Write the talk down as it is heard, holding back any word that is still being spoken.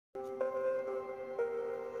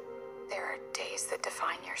There are days that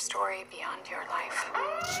define your story beyond your life.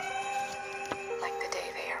 Like the day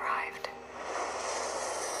they arrived.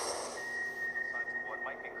 What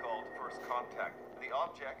might be called first contact. The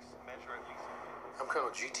objects measure at least. I'm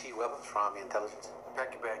Colonel G.T. Weber from Army Intelligence.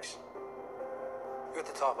 Pack your bags. You're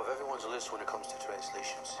at the top of everyone's list when it comes to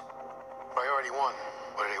translations. Priority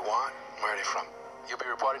 1. What do they want? Where are they from? You'll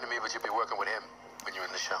be reporting to me, but you'll be working with him when you're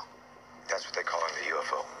in the show. That's what they call him, the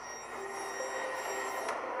UFO.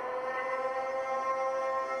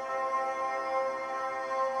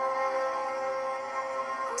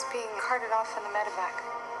 Who's being carted off in the medevac?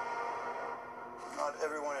 Not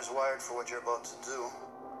everyone is wired for what you're about to do.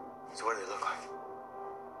 So what do they look like?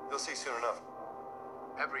 You'll see soon enough.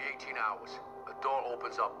 Every 18 hours, a door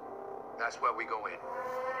opens up. That's where we go in.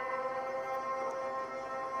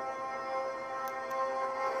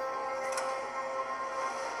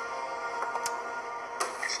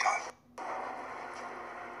 It's done.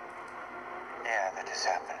 Yeah, that just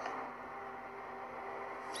happened.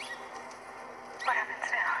 What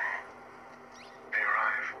happens now? They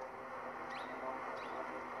arrive.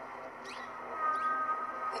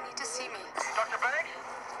 They need to see me. Dr. Bank?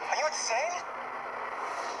 Are you insane?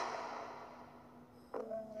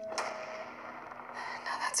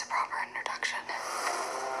 Now that's a proper introduction.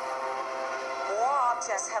 More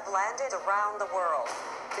objects have landed around the world.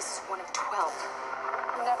 This is one of 12.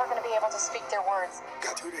 I'm never going to be able to speak their words.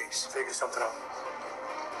 Got 2 days. Figure something out.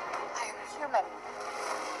 I am human.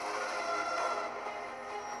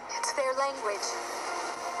 It's their language.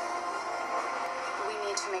 We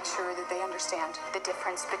need to make sure that they understand the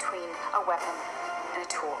difference between a weapon and a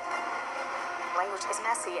tool. Language is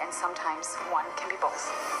messy, and sometimes one can be both.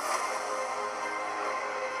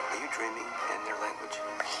 Are you dreaming in their language?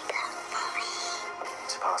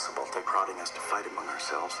 It's possible. They're prodding us to fight among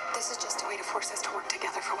ourselves. This is just a way to force us to work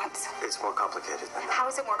together for once. It's more complicated than that. How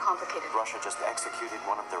is it more complicated? Russia just executed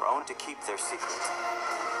one of their own to keep their secret.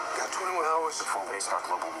 Got 21 hours. Before they start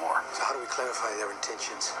global war. So how do we clarify their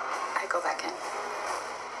intentions? I go back in.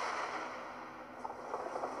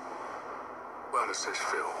 Why does this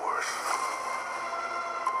feel worse?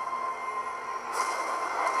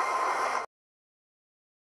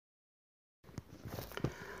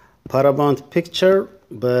 Paramount Picture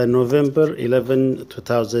በኖቬምበር 11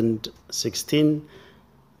 2016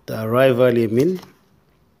 The Arrival የሚል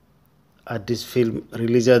አዲስ ፊልም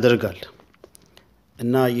ሪሊዝ ያደርጋል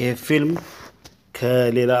እና ይሄ ፊልም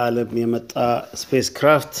ከሌላ ዓለም የመጣ ስፔስ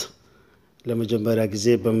ክራፍት ለመጀመሪያ ጊዜ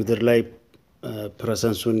በምድር ላይ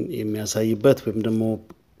ፕሬዘንሱን የሚያሳይበት ወይም ደግሞ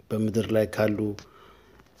በምድር ላይ ካሉ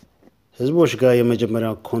ህዝቦች ጋር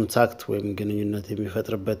የመጀመሪያው ኮንታክት ወይም ግንኙነት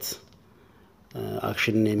የሚፈጥርበት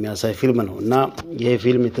አክሽን የሚያሳይ ፊልም ነው እና ይሄ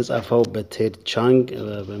ፊልም የተጻፈው በቴድ ቻንግ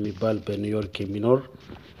በሚባል በኒውዮርክ የሚኖር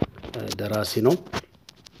ደራሲ ነው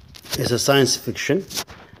it's a science fiction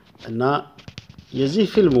እና የዚህ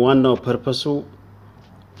ፊልም ዋናው ፐርፐሱ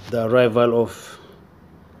the arrival of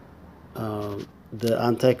the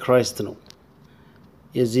antichrist ነው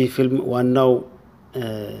የዚህ ፊልም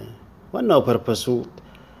ዋናው ፐርፐሱ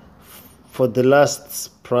for the last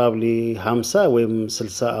probably 50 ወይም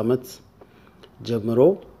 60 አመት ጀምሮ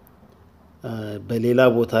በሌላ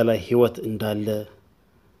ቦታ ላይ ህይወት እንዳለ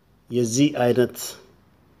የዚህ አይነት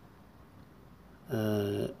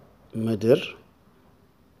ምድር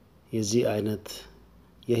የዚህ አይነት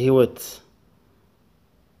የህይወት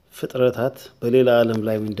ፍጥረታት በሌላ ዓለም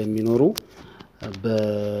ላይ እንደሚኖሩ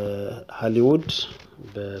በሃሊውድ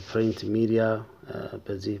በፕሪንት ሚዲያ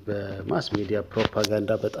በዚህ በማስ ሚዲያ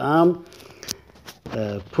ፕሮፓጋንዳ በጣም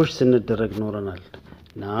ፑሽ ስንደረግ ኖረናል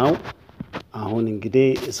now አሁን እንግዲህ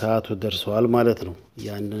ሰዓቱ ደርሷል ማለት ነው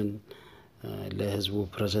ያንን ለህዝቡ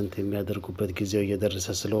ፕሬዘንት የሚያደርጉበት ጊዜው እየደረሰ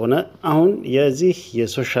ስለሆነ አሁን የዚህ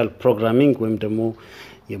የሶሻል ፕሮግራሚንግ ወይም ደግሞ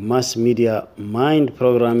የማስ ሚዲያ ማይንድ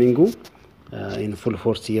ፕሮግራሚንጉ ኢን ፉል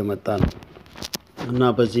ፎርስ እየመጣ ነው እና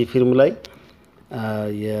በዚህ ፊልም ላይ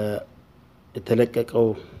የተለቀቀው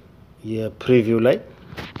የፕሪቪው ላይ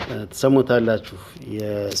ተሰሙታላችሁ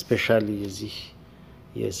የስፔሻሊ የዚህ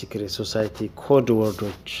የሲክሬት ሶሳይቲ ኮድ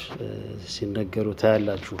ወርዶች ሲነገሩ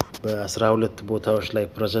ታያላችሁ በ12 ቦታዎች ላይ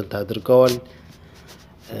ፕሬዘንት አድርገዋል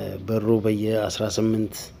በሩ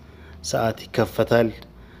በየ18 ሰዓት ይከፈታል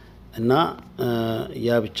እና ያ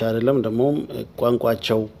ብቻ አይደለም ደግሞ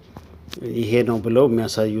ቋንቋቸው ይሄ ነው ብለው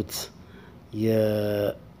የሚያሳዩት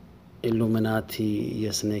የኢሉሚናቲ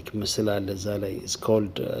የስኔክ ምስል አለ እዛ ላይ is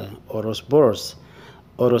called Ouroboros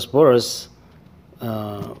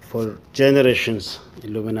for generations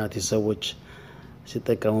ኢሉሚናቲ ሰዎች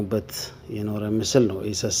ሲጠቀሙበት የኖረ ምስል ነው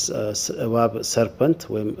እባብ ሰርፐንት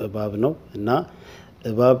ወይም እባብ ነው እና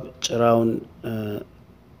እባብ ጭራውን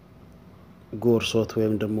ጎርሶት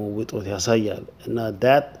ወይም ደግሞ ውጦት ያሳያል እና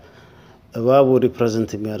that እባቡ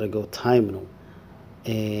ሪፕሬዘንት የሚያደርገው ታይም ነው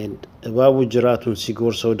and እባቡ ጅራቱን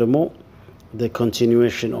ሲጎርሰው ደግሞ the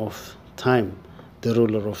continuation of time the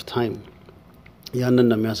ruler of time ያንን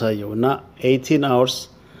ነው የሚያሳየው እና 18 hours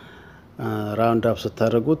round up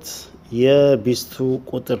ስታደርጉት የቢስቱ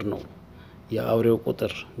ቁጥር ነው የአውሬው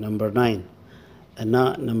ቁጥር number 9 እና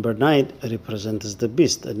number 9 represents the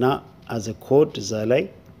beast እና as a code እዛ ላይ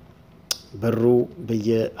በሩ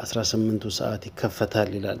በየ18 ሰዓት ይከፈታል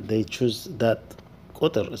ይላል they choose that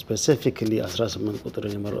ቁጥር specifically 18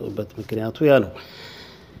 ቁጥርን የመረጡበት ምክንያቱ ያ ነው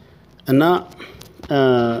እና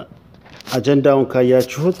አጀንዳውን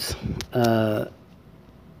ካያችሁት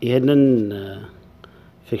ይሄንን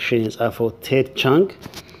ፊክሽን የጻፈው ቴድ ቻንግ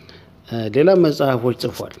ሌላ መጽሐፎች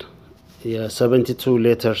ጽፏል የ72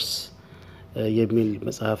 letters የሚል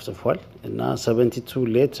መጽሐፍ ጽፏል እና 72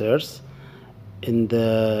 letters in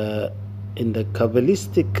the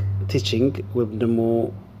Kabbalistic teaching ወይም ደግሞ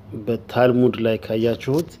በታልሙድ ላይ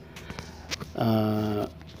ካያችሁት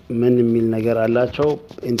ምን የሚል ነገር አላቸው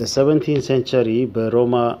in the 17th century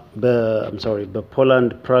በሮማ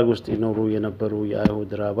በፖላንድ ፕራግ ውስጥ ይኖሩ የነበሩ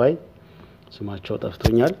የአይሁድ ራባይ ስማቸው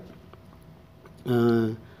ጠፍቶኛል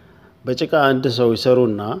በጭቃ አንድ ሰው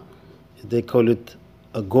ይሰሩና they call it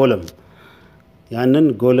a golem ያንን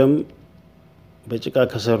ጎለም በጭቃ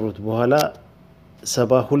ከሰሩት በኋላ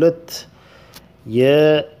 72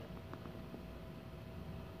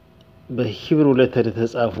 በሂብሩ ሌተር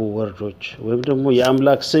የተጻፉ ወርዶች ወይም ደግሞ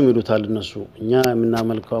የአምላክ ስም ይሉታል እነሱ እኛ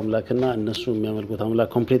የምናመልከው አምላክና እነሱ የሚያመልኩት አምላክ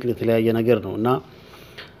ኮምፕሊትሊ የተለያየ ነገር ነውና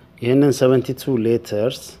ይሄንን 72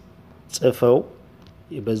 letters ጽፈው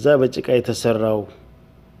በዛ በጭቃ የተሰራው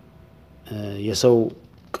የሰው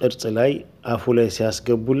ቅርጽ ላይ አፉ ላይ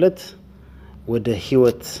ሲያስገቡለት ወደ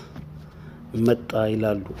ህይወት መጣ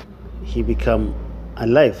ይላሉ he become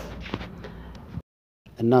alive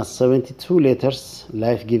እና 72 letters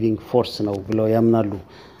life giving force ነው ብለው ያምናሉ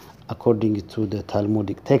according to the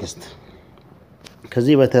Talmudic text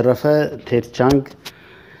ከዚህ በተረፈ ቴድ ቻንግ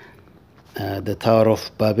the Tower of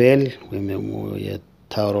Babel ወይም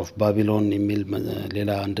Tower of Babylon የሚል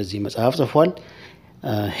ሌላ እንደዚህ መጽሐፍ ጽፏል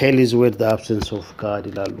hell is where the absence of God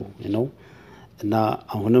ይላሉ እና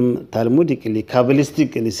አሁንም ታልሙዲክሊ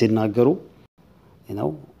ካባሊስቲክሊ ሲናገሩ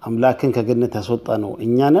አምላክን ከገነት ያስወጣ ነው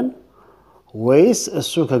እኛ ነን ወይስ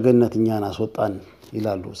እሱ ከገነት እኛን አስወጣን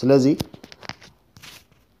ይላሉ ስለዚህ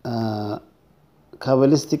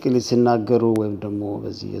ካባሊስቲክሊ ሲናገሩ ወይም ደግሞ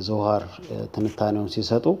በዚህ የዞሃር ትንታኔውን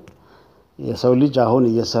ሲሰጡ የሰው ልጅ አሁን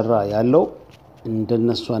እየሰራ ያለው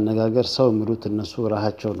እንደነሱ አነጋገር ሰው የሚሉት እነሱ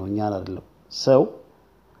ራሳቸው ነው እኛን አይደለም ሰው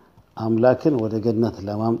አምላክን ወደ ገነት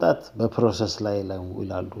ለማምጣት በፕሮሰስ ላይ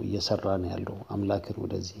ይላሉ እየሰራ ነው ያለው አምላክን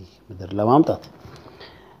ወደዚህ ምድር ለማምጣት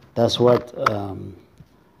that's what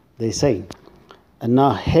they say and now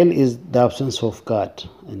hell is the absence of God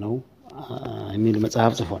የሚል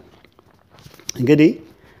መጽሐፍ ጽፏል እንግዲህ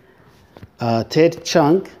ቴድ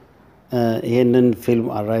ቻንግ ይሄንን ፊልም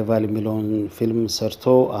አራይቫል የሚለውን ፊልም ሰርቶ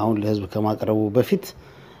አሁን ለህዝብ ከማቅረቡ በፊት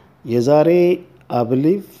የዛሬ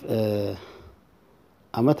አብሊቭ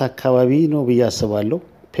አመት አካባቢ ነው ብያስባለሁ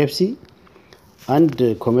ፔፕሲ አንድ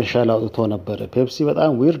ኮመርሻል አውጥቶ ነበር ፔፕሲ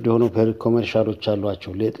በጣም ዊርድ የሆኑ ኮመርሻሎች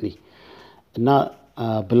አሏቸው ሌትሊ እና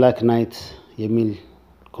ብላክ ናይት የሚል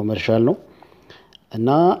ኮመርሻል ነው እና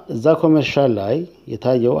እዛ ኮመርሻል ላይ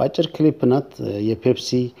የታየው አጭር ክሊፕ ናት የፔፕሲ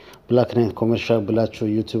ብላክ ናይት ኮመርሻል ብላችሁ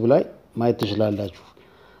ዩቲዩብ ላይ ማየት ትችላላችሁ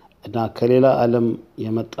እና ከሌላ ዓለም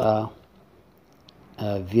የመጣ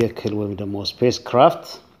ቪክል ወይም ደግሞ ስፔስ ክራፍት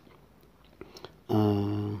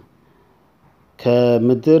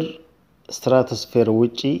ከምድር ስትራቶስፌር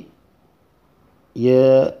ውጪ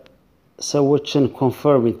የሰዎችን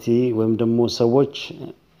ኮንፈርሚቲ ወይም ደግሞ ሰዎች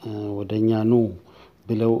ወደኛ ኑ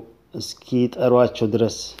ብለው እስኪ ጠሯቸው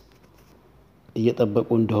ድረስ እየጠበቁ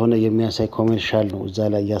እንደሆነ የሚያሳይ ኮመርሻል ነው እዛ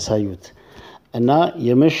ላይ ያሳዩት እና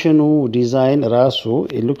የመሽኑ ዲዛይን ራሱ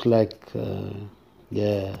it look like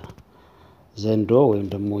የዘንዶ ወይም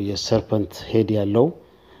ደግሞ የሰርፐንት ሄድ ያለው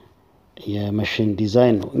የመሽን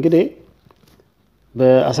ዲዛይን ነው እንግዲህ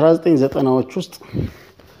በ1990ዎች ውስጥ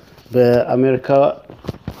በአሜሪካ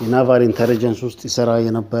ናቫል ኢንተለጀንስ ውስጥ ይሰራ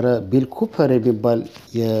የነበረ ቢል ኩፐር የሚባል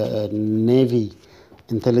የኔቪ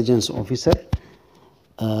ኢንተለጀንስ ኦፊሰር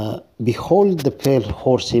behold the pale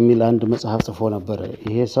horse የሚል አንድ መጽሐፍ ጽፎ ነበር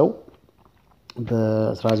ይሄ ሰው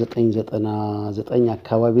በ1999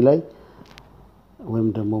 አካባቢ ላይ ወይም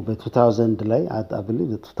ደግሞ በ2000 ላይ አጣብሊ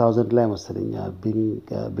 2000 ላይ መሰለኛ ቢል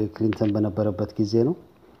ክሊንተን በነበረበት ጊዜ ነው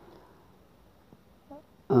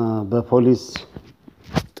በፖሊስ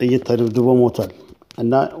ጥይት ተደብድቦ ሞቷል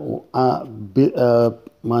እና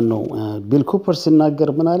ማን ነው ቢል ኩፐር ሲናገር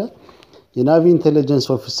ምን አለ የናቪ ኢንተለጀንስ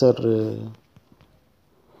ኦፊሰር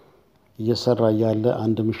እየሰራ ያለ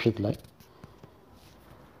አንድ ምሽት ላይ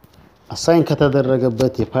አሳይን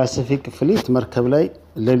ከተደረገበት የፓሲፊክ ፍሊት መርከብ ላይ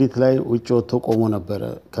ሌሊት ላይ ውጭ ወጥቶ ቆሞ ነበር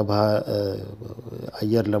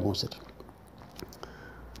አየር ለመውሰድ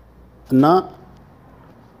እና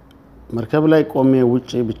መርከብ ላይ ቆሜ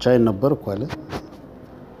ውጪ ብቻዬን ነበርኩ አለ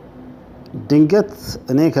ድንገት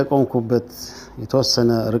እኔ ከቆምኩበት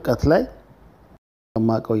የተወሰነ ርቀት ላይ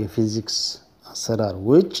ማቀው የፊዚክስ አሰራር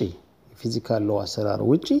ውጪ የፊዚካል ሎ አሰራር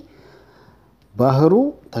ውጪ ባህሩ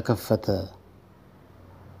ተከፈተ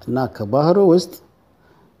እና ከባህሩ ውስጥ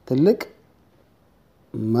ትልቅ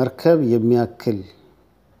መርከብ የሚያክል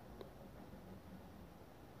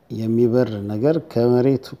የሚበር ነገር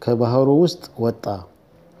ከመሬቱ ከባህሩ ውስጥ ወጣ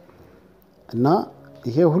እና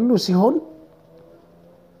ይሄ ሁሉ ሲሆን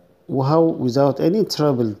ውሃው without any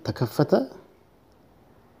trouble ተከፈተ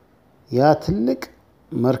ያ ትልቅ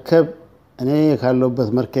መርከብ እኔ ካለውበት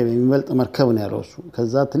መርከብ የሚበልጥ መርከብ ነው ያለው እሱ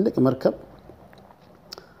ከዛ ትልቅ መርከብ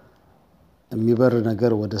የሚበር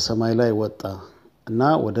ነገር ወደ ሰማይ ላይ ወጣ እና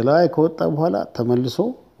ወደ ላይ ከወጣ በኋላ ተመልሶ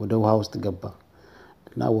ወደ ውሃ ውስጥ ገባ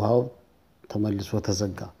እና ውሃው ተመልሶ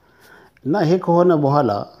ተዘጋ እና ይሄ ከሆነ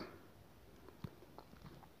በኋላ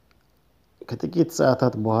ከጥቂት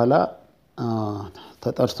ሰዓታት በኋላ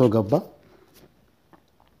ተጠርቶ ገባ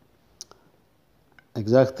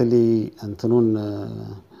ኤግዛክትሊ እንትኑን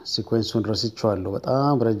ሲኩዌንሱን ረስቼዋለሁ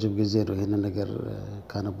በጣም ረጅም ጊዜ ነው ይሄን ነገር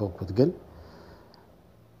ካነበብኩት ግን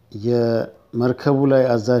የመርከቡ ላይ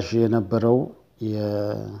አዛዥ የነበረው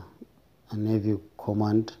የኔቪ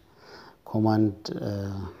ኮማንድ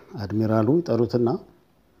አድሚራሉ ይጠሩትና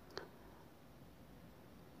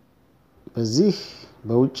በዚህ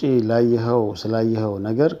በውጪ ስላየኸው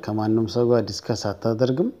ነገር ከማንም ሰው ጋር ዲስከስ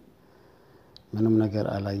አታደርግም ምንም ነገር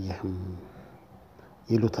አላየህም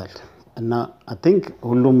ይሉታል እና አይ ቲንክ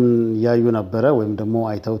ሁሉም ያዩ ነበር ወይም ደግሞ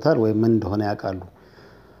አይተውታል ወይ ምን እንደሆነ ያውቃሉ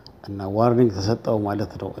እና ዋርኒንግ ተሰጠው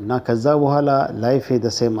ማለት ነው እና ከዛ በኋላ ላይፍ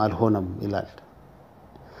ሴም አልሆነም ይላል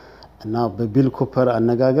እና በቢል ኩፐር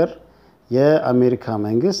አነጋገር የአሜሪካ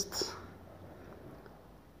መንግስት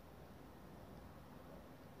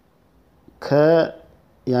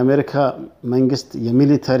የአሜሪካ መንግስት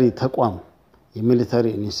የሚሊተሪ ተቋም የሚሊተሪ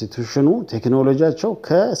ኢንስቲትዩሽኑ ቴክኖሎጂያቸው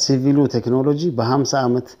ከሲቪሉ ቴክኖሎጂ በ50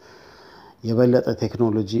 አመት የበለጠ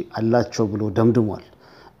ቴክኖሎጂ አላቸው ብሎ ደምድሟል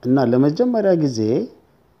እና ለመጀመሪያ ጊዜ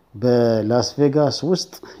በላስ ቬጋስ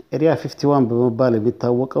ውስጥ ኤሪያ 51 በመባል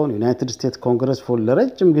የሚታወቀው ዩናይትድ ስቴትስ ኮንግረስ ፎር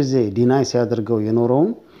ለረጅም ጊዜ ዲናይ ሲያደርገው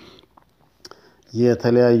የኖረውን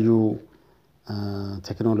የተለያዩ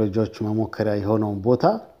ቴክኖሎጂዎች መሞከሪያ የሆነው ቦታ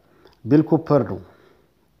ቢል ኩፐር ነው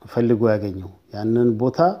ፈልጎ ያገኘው ያንን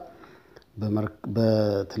ቦታ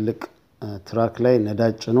በትልቅ ትራክ ላይ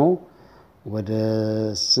ነዳጅ ነው ወደ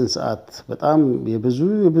ሰዓት በጣም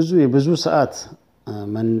የብዙ ሰዓት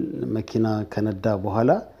መኪና ከነዳ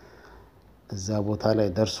በኋላ እዛ ቦታ ላይ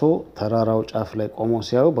ደርሶ ተራራው ጫፍ ላይ ቆሞ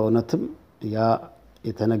ሲያዩ በእውነትም ያ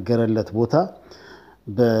የተነገረለት ቦታ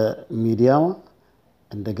በሚዲያ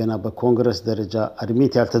እንደገና በኮንግረስ ደረጃ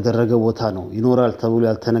አድሚት ያልተደረገ ቦታ ነው ይኖራል ተብሎ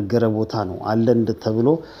ያልተነገረ ቦታ ነው አለ ተብሎ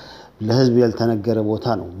ለህዝብ ያልተነገረ ቦታ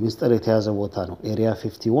ነው ሚስጥር የተያዘ ቦታ ነው ኤሪያ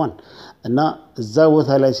 51 እና እዛ ቦታ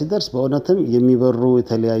ላይ ሲደርስ በእውነትም የሚበሩ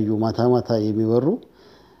የተለያዩ ማታ የሚበሩ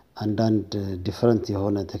አንዳንድ ዲፈረንት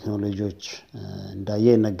የሆነ ቴክኖሎጂዎች እንዳየ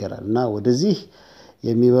ይነገራል እና ወደዚህ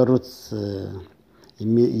የሚበሩት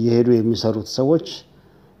ይሄዱ የሚሰሩት ሰዎች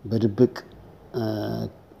በድብቅ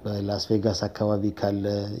በላስ ቬጋስ አካባቢ ካለ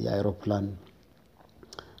የአይሮፕላን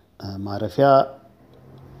ማረፊያ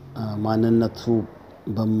ማንነቱ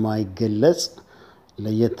በማይገለጽ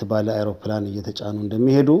ለየት ባለ አይሮፕላን እየተጫኑ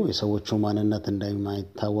እንደሚሄዱ የሰዎቹ ማንነት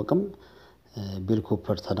እንደማይታወቅም ቢል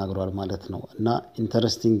ኩፐር ተናግሯል ማለት ነው እና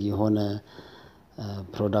ኢንተረስቲንግ የሆነ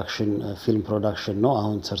ፊልም ፕሮዳክሽን ነው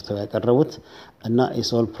አሁን ሰርተው ያቀረቡት እና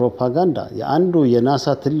ኢስኦል ፕሮፓጋንዳ የአንዱ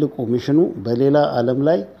የናሳ ትልቁ ሚሽኑ በሌላ ዓለም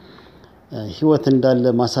ላይ ህይወት እንዳለ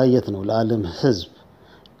ማሳየት ነው ለዓለም ህዝብ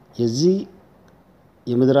የዚህ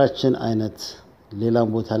የምድራችን አይነት ሌላም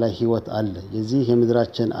ቦታ ላይ ህይወት አለ የዚህ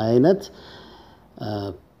የምድራችን አይነት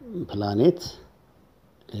ፕላኔት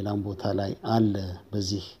ሌላም ቦታ ላይ አለ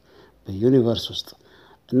በዚህ በዩኒቨርስ ውስጥ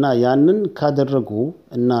እና ያንን ካደረጉ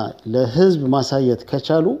እና ለህዝብ ማሳየት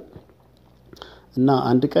ከቻሉ እና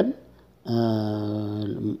አንድ ቀን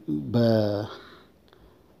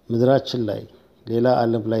በምድራችን ላይ ሌላ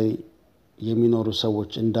ዓለም ላይ የሚኖሩ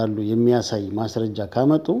ሰዎች እንዳሉ የሚያሳይ ማስረጃ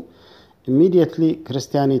ካመጡ ኢሚዲየትሊ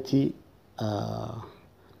ክርስቲያኒቲ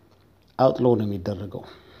አውትሎው ነው የሚደረገው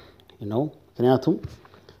ምክንያቱም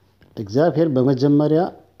እግዚአብሔር በመጀመሪያ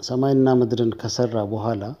ሰማይና ምድርን ከሰራ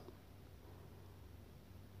በኋላ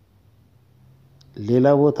ሌላ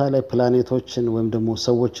ቦታ ላይ ፕላኔቶችን ወይም ደግሞ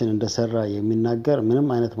ሰዎችን እንደሰራ የሚናገር ምንም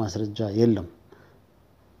አይነት ማስረጃ የለም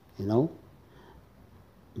ነው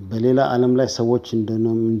በሌላ ዓለም ላይ ሰዎች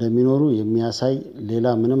እንደሚኖሩ የሚያሳይ ሌላ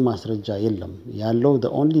ምንም ማስረጃ የለም ያለው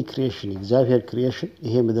the only creation እግዚአብሔር creation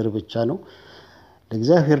ይሄ ምድር ብቻ ነው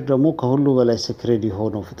ለእግዚአብሔር ደግሞ ከሁሉ በላይ ሰክሬድ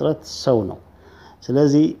የሆነው ፍጥረት ሰው ነው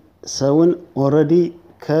ስለዚህ ሰውን already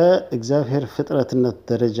ከእግዚአብሔር ፍጥረትነት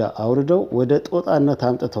ደረጃ አውርደው ወደ ጦጣነት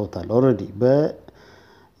አምጥተውታል already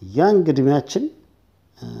በያንግ እድሜያችን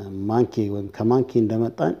ማንኪ ወይም ከማንኪ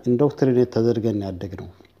እንደመጣን ኢንዶክትሪኔት ተደርገን ያደግነው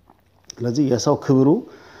ስለዚህ የሰው ክብሩ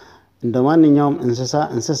እንደማንኛውም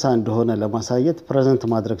እንስሳ እንደሆነ ለማሳየት ፕሬዘንት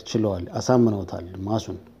ማድረግ ችለዋል አሳምነውታል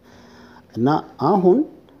ማሱን እና አሁን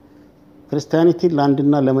ክርስቲያኒቲ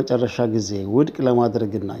ላንድና ለመጨረሻ ጊዜ ውድቅ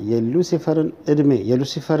ለማድረግና የሉሲፈርን እድሜ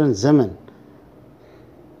የሉሲፈርን ዘመን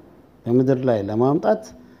በምድር ላይ ለማምጣት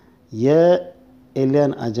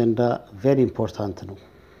የኤሊያን አጀንዳ very important ነው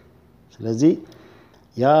ስለዚህ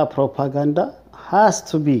ያ ፕሮፓጋንዳ has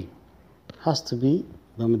to be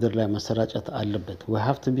በምድር ላይ መሰራጨት አለበት we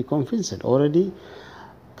have to be convinced already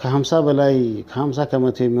ከ50 በላይ ከ50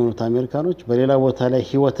 ከመቶ የሚሆኑት አሜሪካኖች በሌላ ቦታ ላይ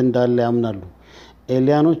ህይወት እንዳለ ያምናሉ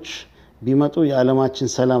ኤሊያኖች ቢመጡ የዓለማችን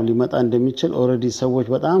ሰላም ሊመጣ እንደሚችል already ሰዎች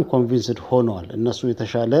በጣም convinced ሆነዋል እነሱ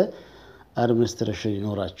የተሻለ አድሚኒስትሬሽን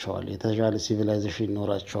ይኖራቸዋል የተሻለ ሲቪላይዜሽን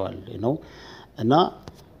ይኖራቸዋል ነው እና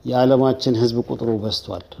የዓለማችን ህዝብ ቁጥሩ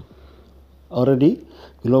በዝቷል already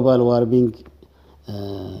ግሎባል ዋርሚንግ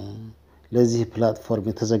ለዚህ ፕላትፎርም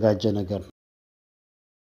የተዘጋጀ ነገር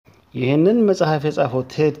ይሄንን መጽሐፍ የጻፈው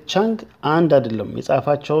ቴድ ቻንግ አንድ አይደለም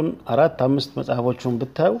የጻፋቸውን 4-5 መጽሐፎችን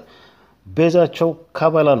ብታዩ ቤዛቸው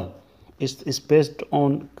ካባላ ነው is based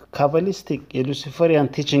on kabbalistic የሉሲፈሪያን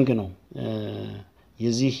ቲቺንግ ነው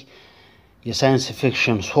የዚህ የሳይንስ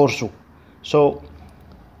ፊክሽን ሶርሱ so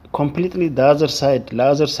completely the other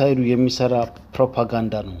side የሚሰራ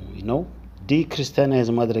ፕሮፓጋንዳ ነው ነው ዲክሪስቲያናይዝ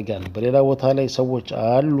ማድረጊያ ነው በሌላ ቦታ ላይ ሰዎች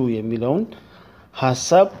አሉ የሚለውን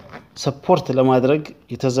ሐሳብ ሰፖርት ለማድረግ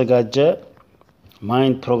የተዘጋጀ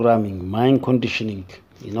ማይንድ ፕሮግራሚንግ ማይንድ ኮንዲሽኒንግ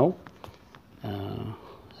ነው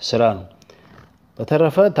ስራ ነው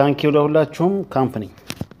በተረፈ ታንኪው ለሁላችሁም ካምፓኒ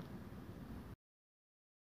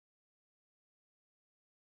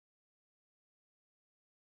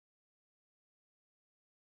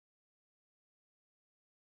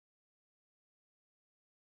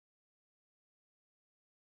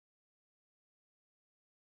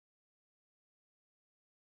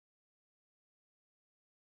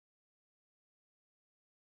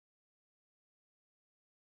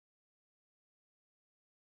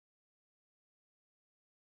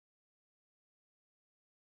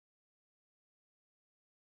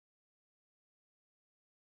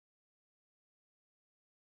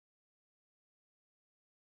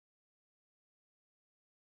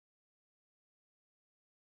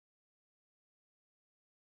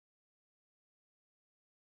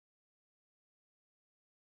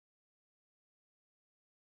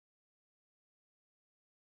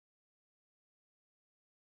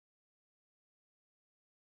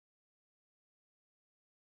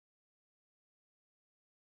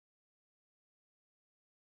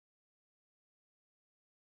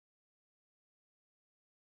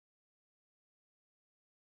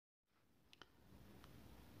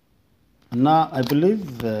እና I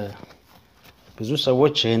believe ብዙ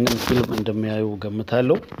ሰዎች ይሄንን ፊልም እንደሚያዩ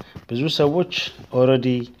ገምታለሁ ብዙ ሰዎች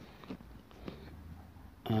already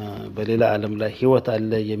በሌላ ዓለም ላይ ህይወት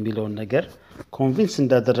አለ የሚለውን ነገር ኮንቪንስ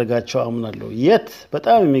እንዳደረጋቸው አምናለሁ የት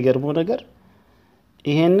በጣም የሚገርመው ነገር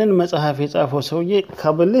ይሄንን መጽሐፍ የጻፈው ሰውዬ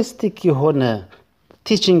ካባሊስቲክ የሆነ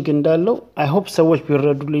ቲቺንግ እንዳለው I hope ሰዎች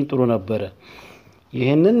ቢረዱልኝ ጥሩ ነበር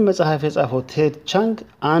ይሄንን መጽሐፍ የጻፈው ቴድ ቻንግ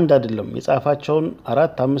አንድ አይደለም የጻፋቸውን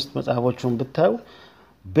 4-5 መጽሐፎችን ብታዩ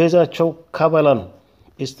ቤዛቸው ካባላ ነው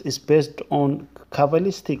is based on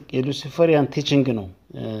kabbalistic የሉሲፈሪያን ቲቺንግ ነው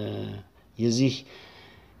የዚህ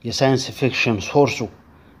የሳይንስ ፊክሽን ሶርሱ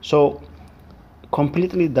so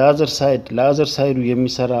completely the other side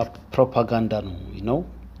የሚሰራ ፕሮፓጋንዳ ነው ነው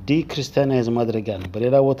ዲክሪስቲያናይዝ ማድረጊያ ነው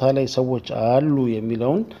በሌላ ቦታ ላይ ሰዎች አሉ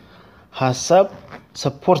የሚለውን ሐሳብ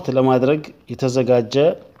ሰፖርት ለማድረግ የተዘጋጀ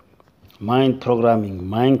ማይንድ ፕሮግራሚንግ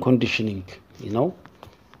ማይንድ ኮንዲሽኒንግ ነው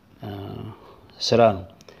ስራ ነው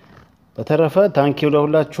በተረፈ ታንኪው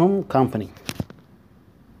ለሁላችሁም ካምፓኒ